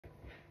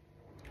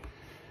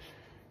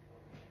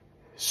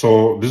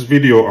So this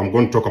video, I'm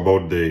going to talk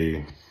about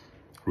the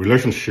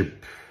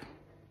relationship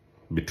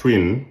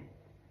between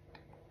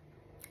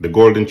the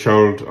golden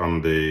child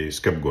and the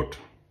scapegoat.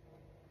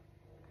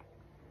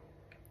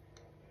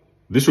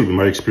 This will be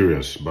my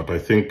experience, but I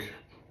think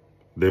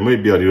there may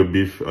be a little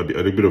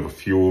bit of a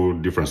few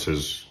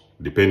differences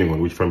depending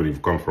on which family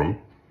you've come from.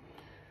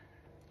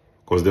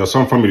 Because there are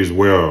some families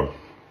where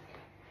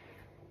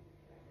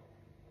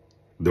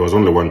there was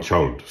only one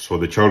child, so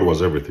the child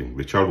was everything.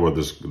 The child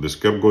was the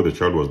scapegoat, the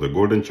child was the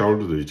golden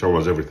child, the child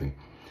was everything.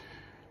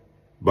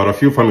 But a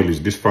few families,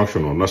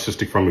 dysfunctional,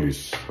 narcissistic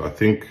families, I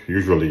think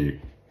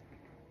usually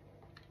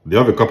they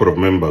have a couple of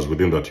members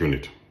within that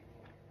unit.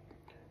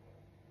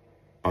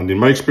 And in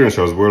my experience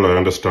as well, I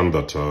understand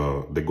that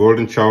the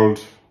golden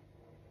child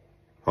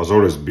has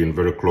always been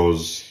very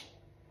close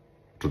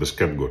to the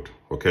scapegoat,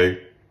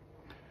 okay?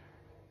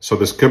 So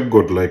the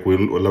scapegoat, like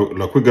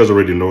we guys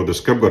already know, the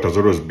scapegoat has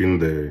always been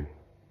the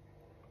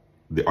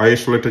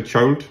isolated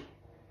child,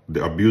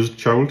 the abused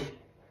child,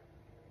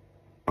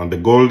 and the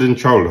golden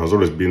child has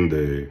always been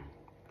the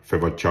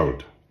favored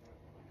child.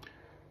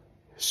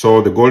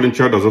 So the golden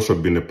child has also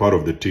been a part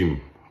of the team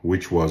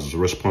which was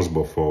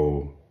responsible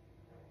for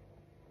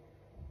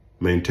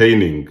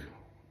maintaining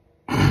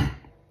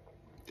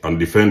and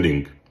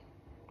defending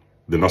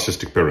the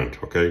narcissistic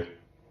parent, okay?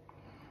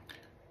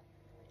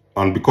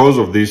 And because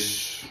of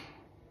this,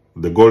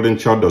 the golden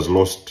child has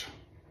lost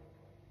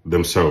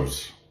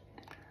themselves.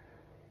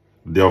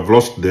 They have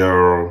lost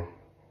their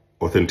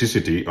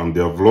authenticity and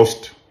they have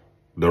lost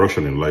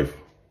direction in life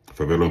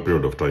for a very long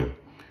period of time.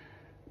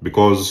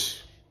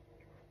 Because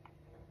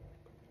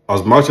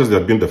as much as they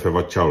have been the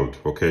favored child,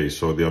 okay,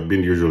 so they have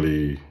been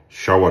usually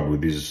showered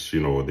with this,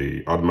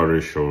 the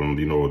admiration,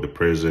 the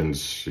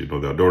presents,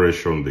 the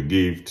adoration, the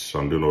gifts,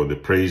 and, the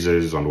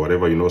praises and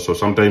whatever, So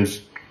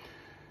sometimes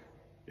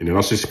in a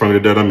narcissistic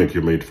family dynamic,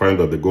 you may find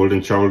that the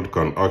golden child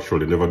can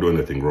actually never do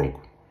anything wrong,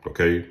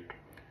 okay?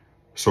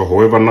 So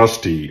however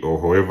nasty or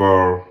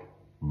however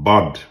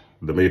bad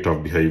they may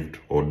have behaved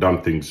or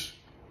done things,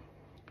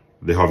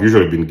 they have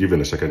usually been given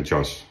a second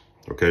chance,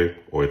 okay?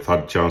 Or a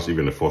third chance,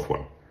 even a fourth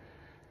one.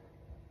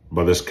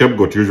 But the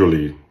scapegoat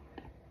usually,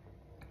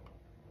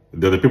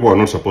 they're the people who are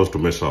not supposed to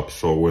mess up.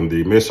 So when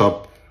they mess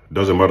up,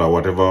 doesn't matter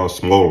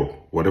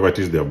whatever it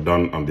is they have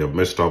done and they have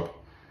messed up,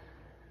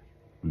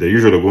 they're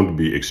usually going to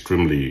be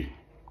extremely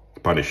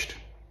punished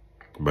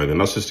by the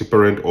narcissistic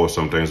parent or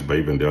sometimes by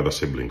even the other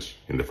siblings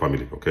in the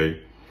family, okay?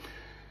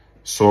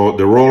 So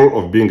the role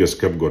of being a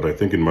scapegoat, I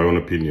think in my own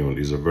opinion,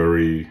 is a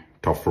very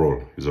tough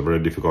role. It's a very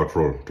difficult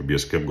role to be a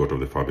scapegoat of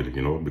the family,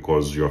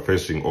 because you are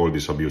facing all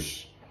this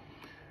abuse,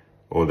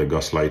 all the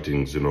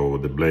gaslightings,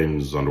 the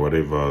blames and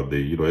whatever.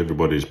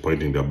 Everybody is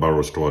pointing their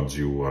barrows towards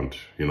you and,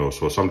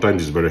 so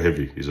sometimes it's very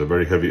heavy. It's a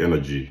very heavy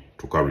energy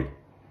to carry.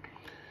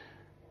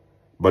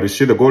 But you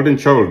see, the golden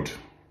child,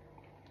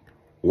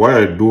 why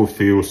I do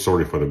feel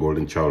sorry for the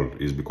golden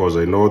child is because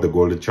I know the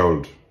golden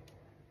child,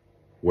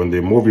 when they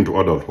move into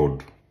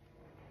adulthood,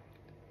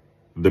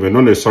 they may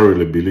not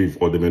necessarily believe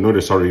or they may not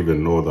necessarily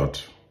even know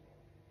that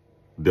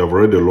they have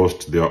already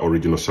lost their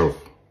original self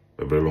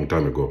a very long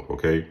time ago,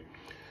 okay?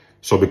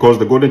 So because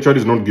the golden child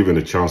is not given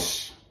a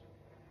chance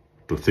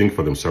to think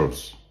for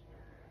themselves,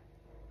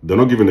 they're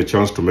not given a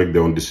chance to make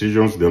their own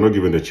decisions, they're not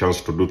given a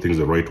chance to do things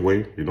the right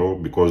way,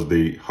 because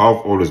they have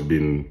always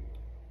been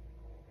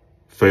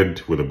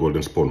fed with a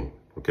golden spoon,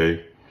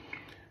 okay?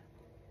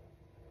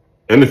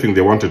 Anything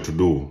they wanted to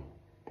do,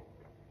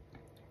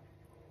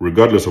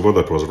 regardless of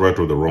whether it was right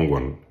or the wrong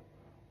one,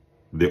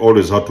 they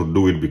always had to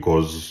do it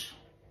because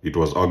it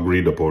was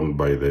agreed upon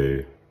by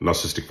the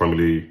narcissistic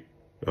family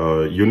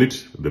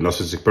unit, the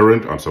narcissistic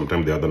parent, and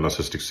sometimes the other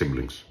narcissistic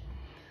siblings.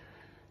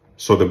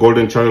 So the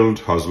golden child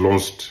has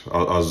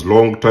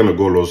long time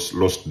ago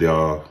lost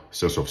their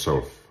sense of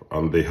self,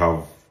 and they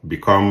have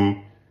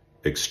become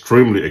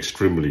extremely,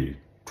 extremely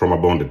trauma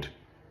bonded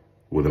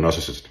with a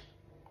narcissist.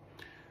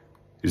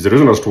 It's the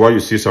reason as to why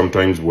you see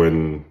sometimes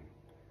when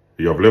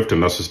you have left a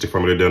narcissistic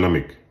family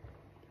dynamic,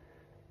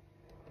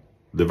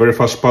 the very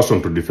first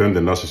person to defend the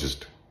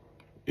narcissist,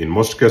 in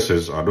most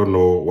cases, I don't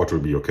know what will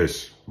be your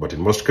case, but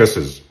in most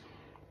cases,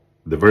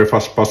 the very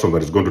first person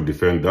that is going to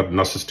defend that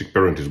narcissistic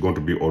parent is going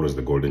to be always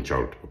the golden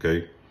child,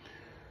 okay?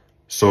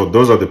 So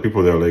those are the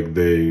people that are like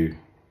the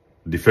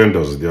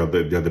defenders, they are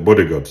the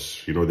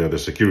bodyguards, they are the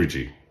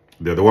security.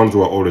 They're the ones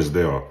who are always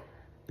there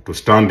to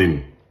stand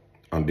in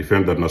and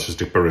defend that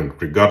narcissistic parent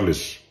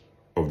regardless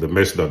of the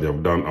mess that they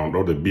have done and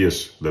all the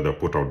BS that they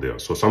put out there.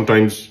 So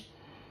sometimes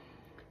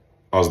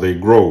as they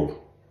grow,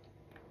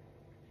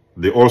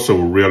 they also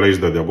realize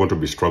that they're going to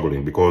be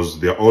struggling because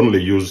they're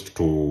only used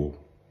to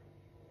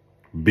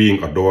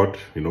being adored,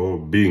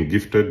 being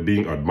gifted,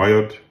 being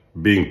admired,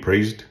 being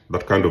praised,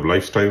 that kind of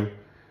lifestyle.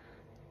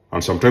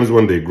 And sometimes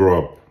when they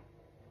grow up,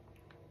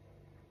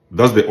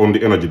 that's the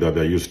only energy that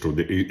they're used to.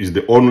 Is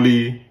the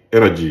only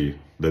energy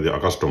that they're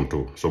accustomed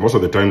to. So most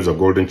of the times a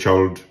golden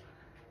child,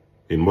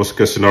 in most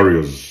case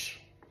scenarios,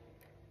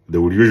 they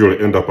will usually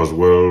end up as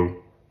well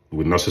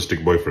with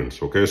narcissistic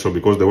boyfriends, okay? So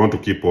because they want to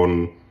keep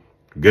on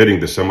getting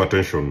the same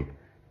attention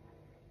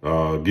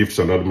gifts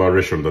and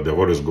admiration that they've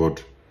always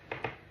got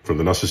from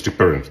the narcissistic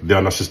parents. They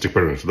are narcissistic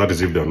parents. That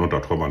is if they are not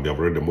at home and they have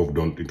already moved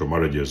on into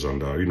marriages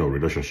and,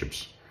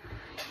 relationships.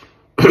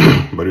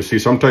 But you see,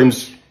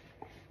 sometimes,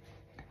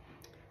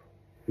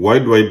 why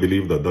do I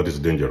believe that that is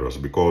dangerous?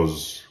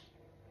 Because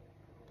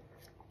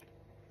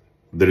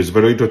there is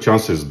very little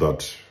chances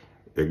that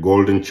a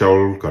golden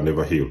child can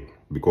ever heal.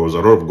 Because a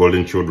lot of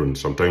golden children,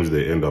 sometimes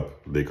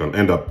they can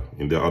end up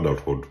in their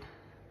adulthood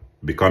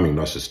becoming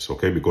narcissists,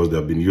 okay? Because they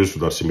have been used to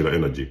that similar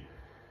energy.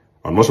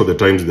 And most of the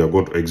times they are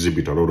going to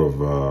exhibit a lot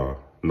of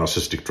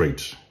narcissistic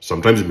traits.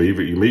 Sometimes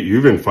you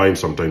even find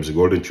sometimes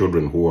golden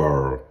children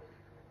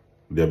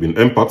they have been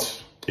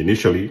empaths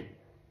initially.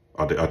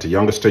 At a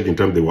younger stage in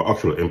time, they were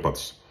actual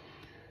empaths.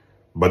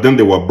 But then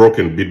they were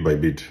broken bit by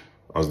bit.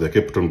 As they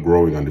kept on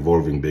growing and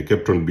evolving, they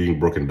kept on being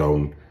broken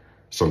down.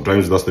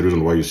 Sometimes that's the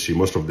reason why you see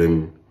most of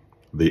them,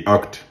 they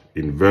act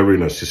in very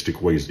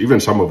narcissistic ways. Even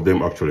some of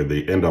them, actually,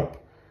 they end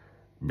up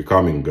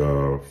becoming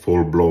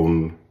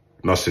full-blown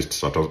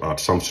narcissists at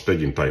some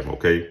stage in time,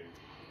 okay?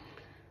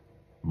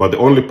 But the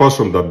only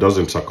person that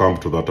doesn't succumb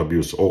to that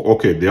abuse,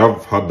 okay, they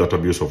have had that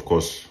abuse, of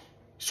course,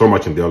 so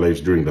much in their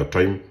lives during that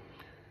time.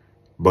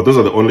 But those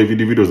are the only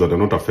individuals that are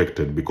not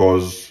affected,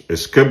 because a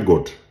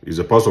scapegoat is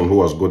a person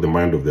who has got the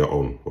mind of their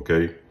own,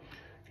 okay?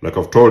 Like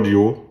I've told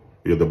you,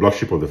 you're the black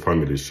sheep of the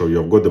family, so you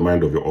have got the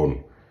mind of your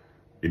own.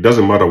 It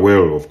doesn't matter,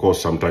 well, of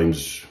course,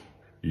 sometimes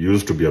you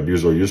used to be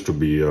abused or used to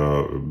be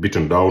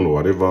beaten down or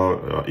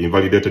whatever,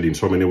 invalidated in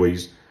so many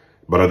ways.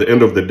 But at the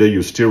end of the day,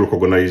 you still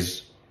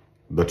recognize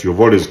that you've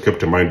always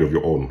kept a mind of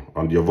your own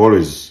and you've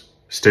always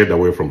stayed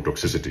away from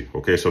toxicity,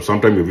 okay? So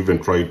sometimes you've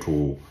even tried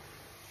to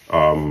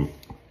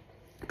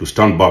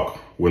stand back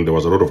when there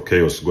was a lot of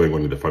chaos going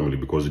on in the family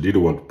because you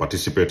didn't want to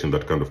participate in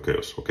that kind of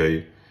chaos,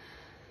 okay?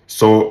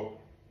 So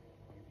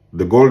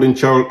the golden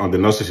child and the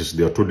narcissist,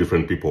 they are two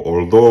different people.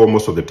 Although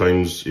most of the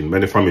times in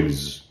many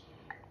families,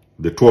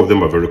 the two of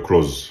them are very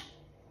close.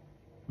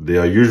 They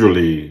are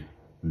usually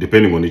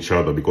depending on each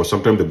other because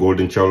sometimes the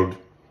golden child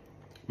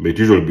may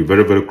usually be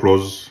very, very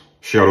close,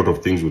 share a lot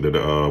of things with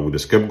the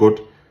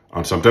scapegoat,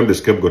 and sometimes the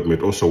scapegoat may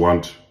also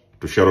want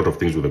to share a lot of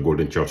things with the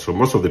golden child. So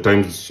most of the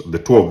times, the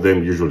two of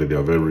them usually they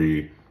are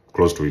very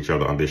close to each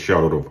other and they share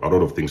a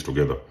lot of things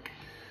together.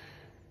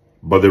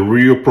 But the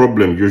real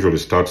problem usually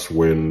starts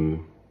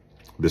when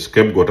the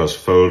scapegoat has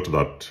felt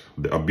that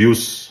the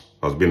abuse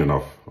has been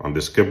enough and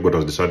the scapegoat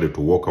has decided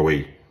to walk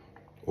away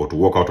or to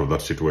walk out of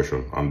that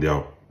situation, and they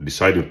are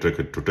deciding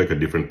to take a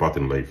different path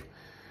in life.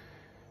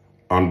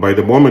 And by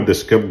the moment the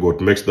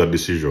scapegoat makes that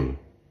decision,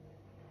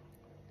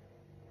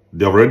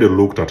 they have already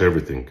looked at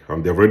everything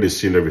and they've already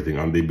seen everything,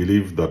 and they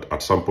believe that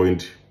at some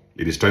point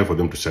it is time for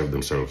them to save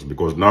themselves,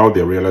 because now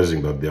they're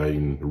realizing that they are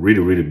in really,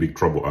 really big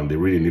trouble and they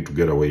really need to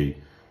get away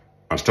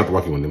and start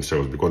working on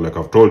themselves. Because like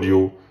I've told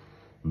you,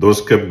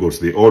 those scapegoats,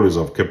 they always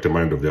have kept a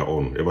mind of their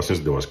own ever since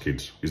they was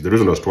kids. It's the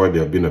reason as to why they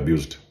have been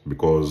abused,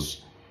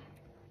 because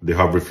they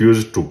have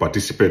refused to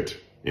participate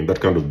in that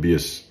kind of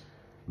BS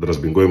that has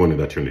been going on in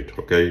that unit,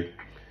 okay?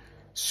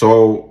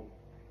 So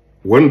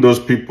when those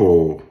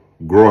people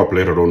grow up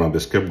later on and the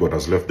scapegoat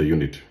has left the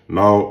unit,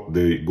 now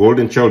the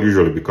golden child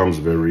usually becomes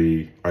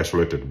very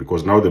isolated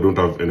because now they don't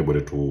have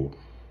anybody to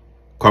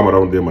come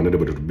around them and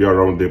anybody to be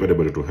around them,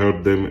 anybody to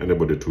help them,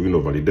 anybody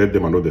to, validate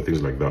them and other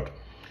things like that.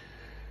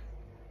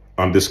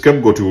 And the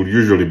scapegoat will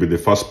usually be the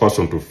first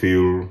person to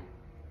feel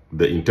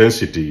the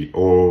intensity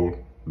or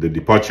the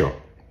departure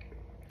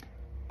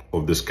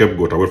of the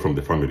scapegoat away from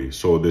the family.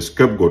 So the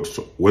scapegoat,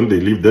 when they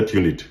leave that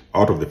unit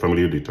out of the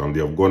family unit and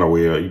they have gone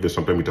away, even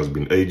sometimes it has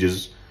been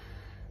ages,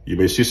 you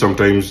may see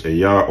sometimes a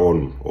year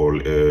on or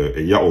a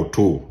year or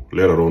two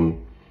later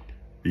on,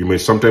 you may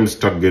sometimes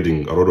start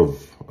getting a lot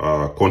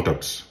of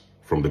contacts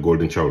from the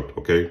golden child,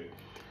 okay?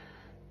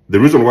 The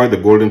reason why the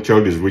golden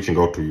child is reaching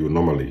out to you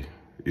normally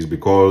is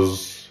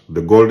because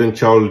the golden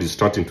child is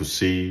starting to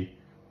see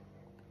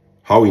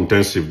how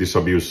intensive this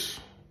abuse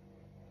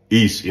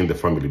is in the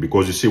family.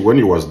 Because you see, when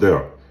you was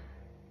there,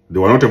 they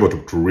were not able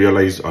to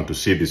realize and to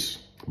see this.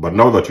 But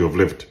now that you have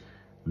left,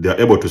 they are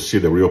able to see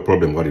the real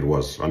problem, what it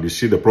was. And you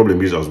see, the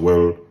problem is as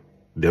well,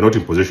 they're not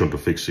in position to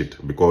fix it.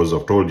 Because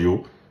I've told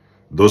you,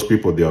 those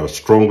people, they are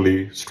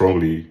strongly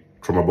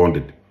trauma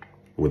bonded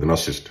with the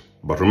narcissist.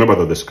 But remember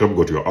that the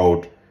scapegoat, you're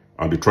out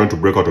and you're trying to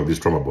break out of these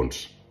trauma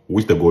bonds,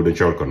 which the golden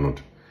child cannot.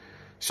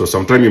 So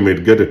sometimes you may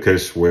get a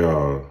case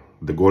where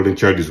the golden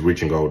child is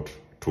reaching out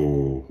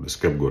to the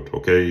scapegoat,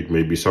 okay? It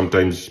may be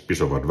sometimes a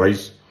piece of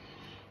advice.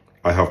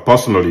 I have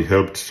personally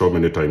helped so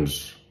many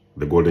times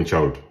the golden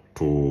child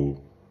to,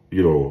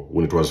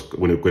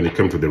 when it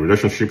came to the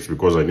relationships,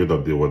 because I knew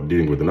that they were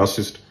dealing with the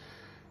narcissist.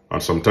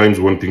 And sometimes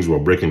when things were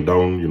breaking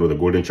down, the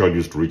golden child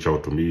used to reach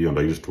out to me and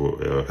I used to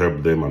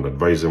help them and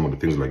advise them on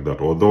things like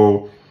that.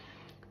 Although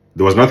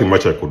there was nothing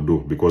much I could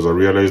do, because I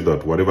realized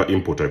that whatever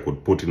input I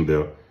could put in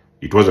there,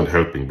 it wasn't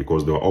helping,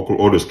 because they were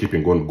always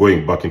keeping on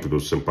going back into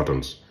those same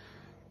patterns.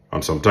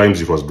 And sometimes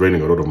it was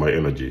draining a lot of my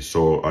energy.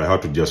 So I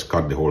had to just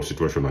cut the whole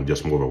situation and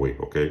just move away,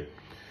 okay?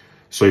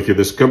 So if you're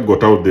the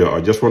scapegoat out there,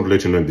 I just want to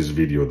let you know in this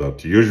video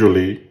that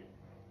usually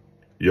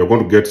you're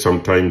going to get,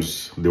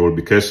 sometimes there will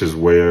be cases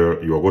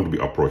where you are going to be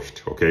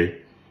approached,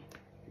 okay,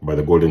 by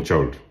the golden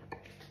child.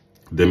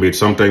 They may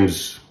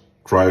sometimes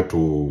try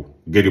to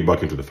get you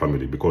back into the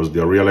family because they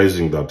are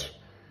realizing that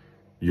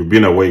you've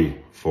been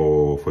away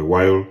for a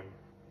while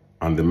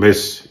and the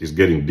mess is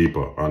getting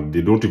deeper and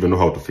they don't even know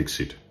how to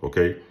fix it,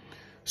 okay?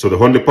 So the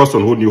only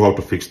person who knew how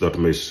to fix that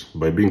mess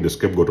by being the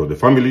scapegoat of the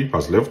family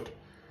has left.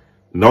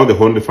 Now the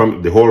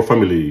whole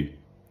family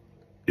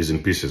is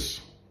in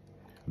pieces.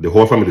 The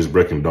whole family is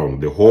breaking down.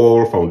 The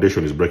whole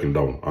foundation is breaking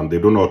down and they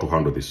don't know how to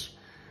handle this.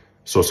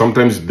 So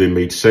sometimes they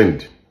may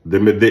send,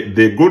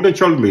 the golden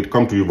child may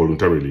come to you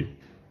voluntarily,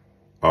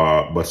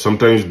 but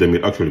sometimes they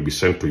may actually be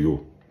sent to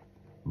you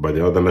by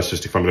the other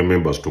narcissistic family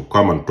members to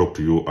come and talk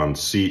to you and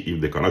see if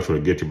they can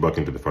actually get you back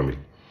into the family.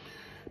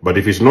 But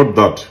if it's not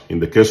that, in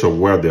the case of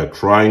where they are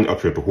trying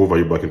actually to hoover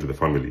you back into the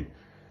family,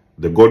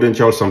 the golden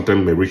child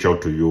sometimes may reach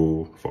out to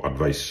you for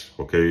advice,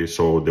 okay?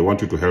 So they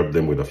want you to help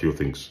them with a few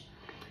things.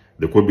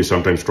 They could be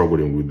sometimes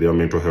struggling with their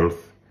mental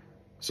health.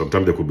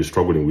 Sometimes they could be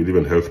struggling with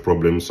even health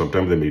problems.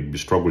 Sometimes they may be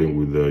struggling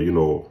with,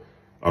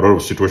 a lot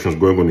of situations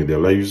going on in their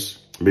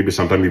lives. Maybe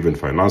sometimes even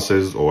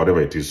finances or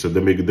whatever it is. So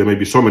there may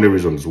be so many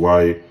reasons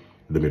why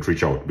they may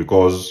reach out,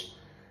 because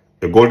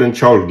a golden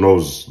child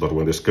knows that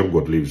when the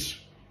scapegoat leaves,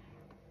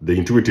 they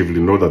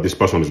intuitively know that this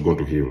person is going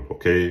to heal,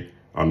 okay?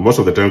 And most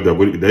of the time,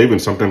 they're even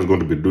sometimes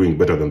going to be doing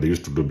better than they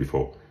used to do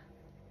before.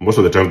 Most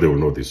of the time, they will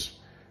know this.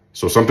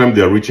 So sometimes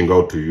they are reaching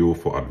out to you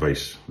for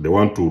advice. They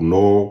want to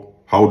know,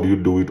 how do you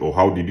do it, or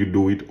how did you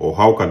do it, or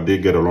how can they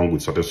get along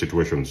with certain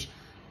situations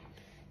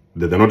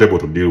that they're not able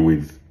to deal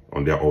with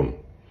on their own.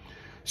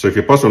 So if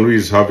a person who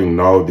is having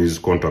now these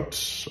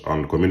contacts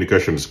and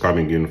communications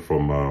coming in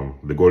from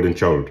the golden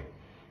child,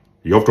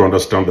 you have to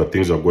understand that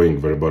things are going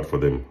very bad for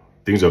them.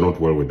 Things are not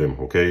well with them,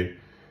 okay?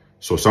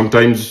 So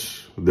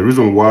sometimes the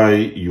reason why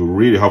you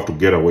really have to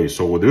get away,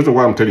 so the reason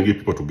why I'm telling you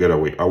people to get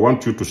away, I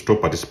want you to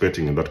stop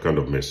participating in that kind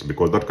of mess,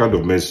 because that kind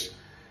of mess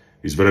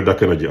is very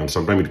dark energy and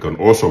sometimes it can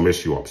also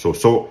mess you up.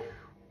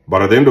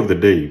 But at the end of the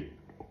day,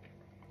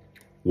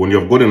 when you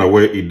have gotten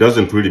away, it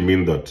doesn't really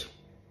mean that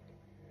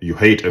you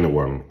hate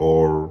anyone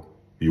or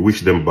you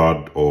wish them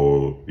bad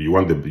or you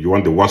want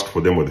the worst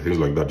for them or the things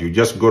like that. You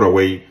just got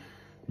away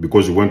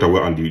because you went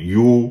away and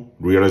you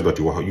realize that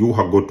you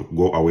have got to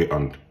go away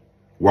and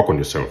work on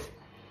yourself.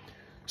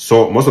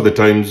 So most of the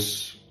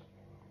times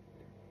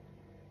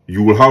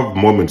you will have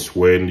moments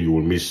when you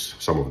will miss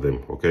some of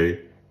them,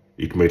 okay?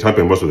 It might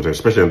happen most of the time,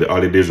 especially in the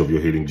early days of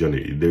your healing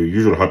journey. There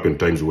usually happen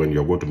times when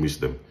you're going to miss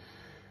them.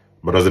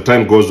 But as the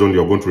time goes on,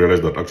 you're going to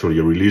realize that actually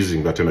you're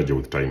releasing that energy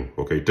with time,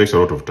 okay? It takes a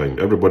lot of time.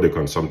 Everybody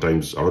can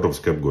sometimes, a lot of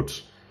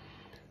scapegoats,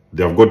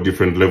 they have got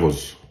different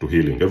levels to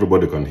healing.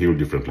 Everybody can heal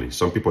differently.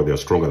 Some people, they are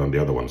stronger than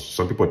the other ones.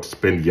 Some people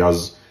spend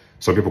years.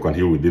 Some people can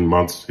heal within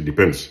months. It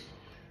depends.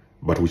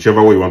 But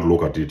whichever way you want to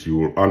look at it, you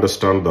will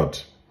understand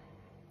that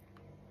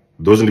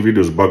those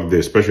individuals back there,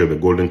 especially the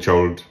golden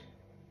child,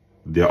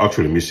 they are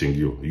actually missing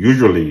you.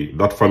 Usually,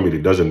 that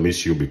family doesn't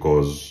miss you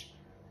because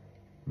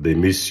they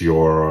miss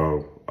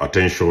your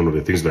attention or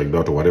the things like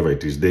that or whatever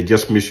it is. They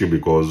just miss you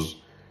because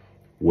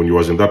when you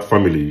was in that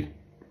family,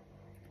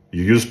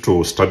 you used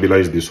to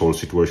stabilize this whole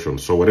situation.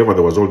 So whenever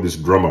there was all this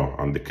drama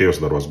and the chaos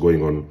that was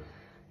going on,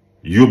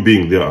 you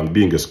being there and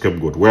being a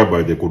scapegoat,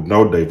 whereby they could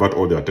now divert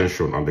all the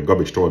attention and the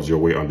garbage towards your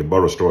way and the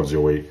barrels towards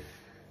your way,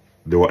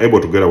 they were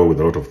able to get away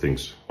with a lot of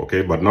things,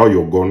 okay? But now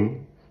you're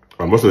gone,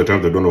 and most of the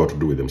time they don't know what to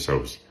do with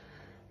themselves.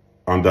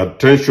 And that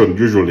attention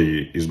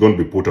usually is going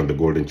to be put on the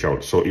golden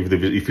child. So if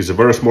it's a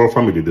very small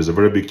family, there's a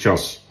very big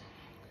chance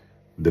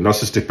the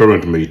narcissistic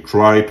parent may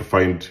try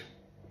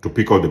to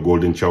pick out the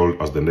golden child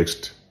as the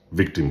next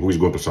victim who is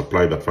going to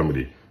supply that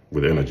family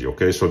with energy,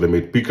 okay? So they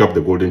may pick up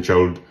the golden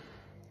child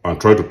and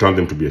try to turn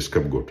them to be a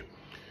scapegoat.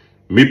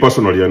 Me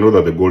personally, I know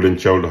that the golden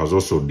child has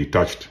also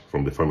detached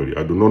from the family.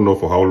 I do not know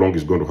for how long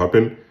it's going to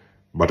happen,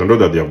 but I know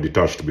that they have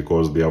detached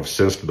because they have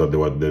sensed that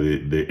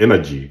the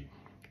energy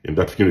in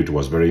that unit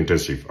was very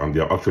intensive and they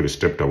have actually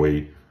stepped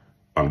away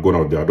and gone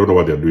out there. I don't know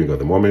what they're doing at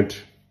the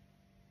moment.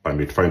 I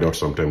may find out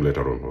sometime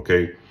later on,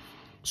 okay?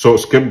 So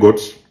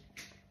scapegoats,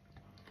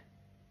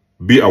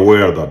 be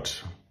aware that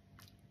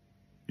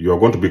you are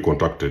going to be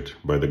contacted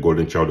by the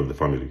golden child of the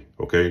family,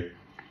 okay?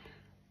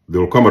 They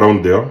will come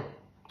around there.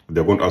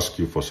 They're going to ask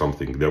you for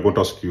something. They're going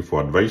to ask you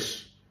for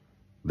advice.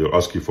 They'll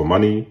ask you for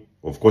money.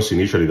 Of course,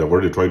 initially, they've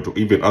already tried to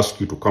even ask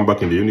you to come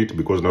back in the unit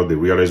because now they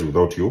realize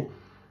without you,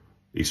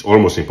 it's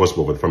almost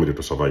impossible for the family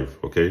to survive,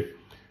 okay?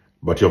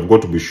 But you have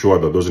got to be sure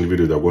that those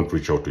individuals are going to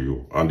reach out to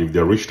you. And if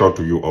they reached out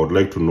to you, I would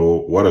like to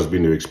know what has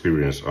been your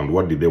experience and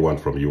what did they want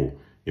from you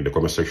in the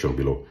comment section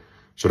below.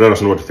 So let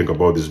us know what you think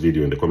about this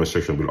video in the comment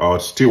section below. I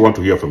still want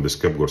to hear from the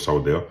scapegoats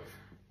out there.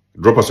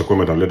 Drop us a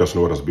comment and let us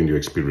know what has been your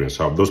experience.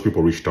 Have those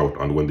people reached out,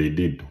 and when they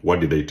did, what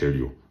did they tell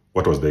you?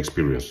 What was the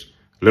experience?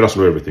 Let us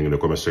know everything in the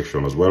comment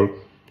section as well.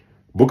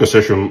 Book a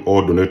session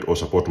or donate or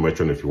support my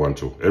channel if you want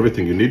to.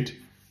 Everything you need,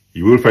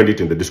 you will find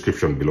it in the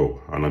description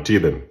below. And until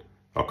then,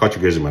 I'll catch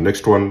you guys in my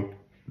next one.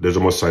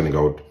 Desmos signing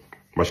out.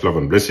 Much love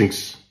and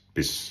blessings.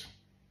 Peace.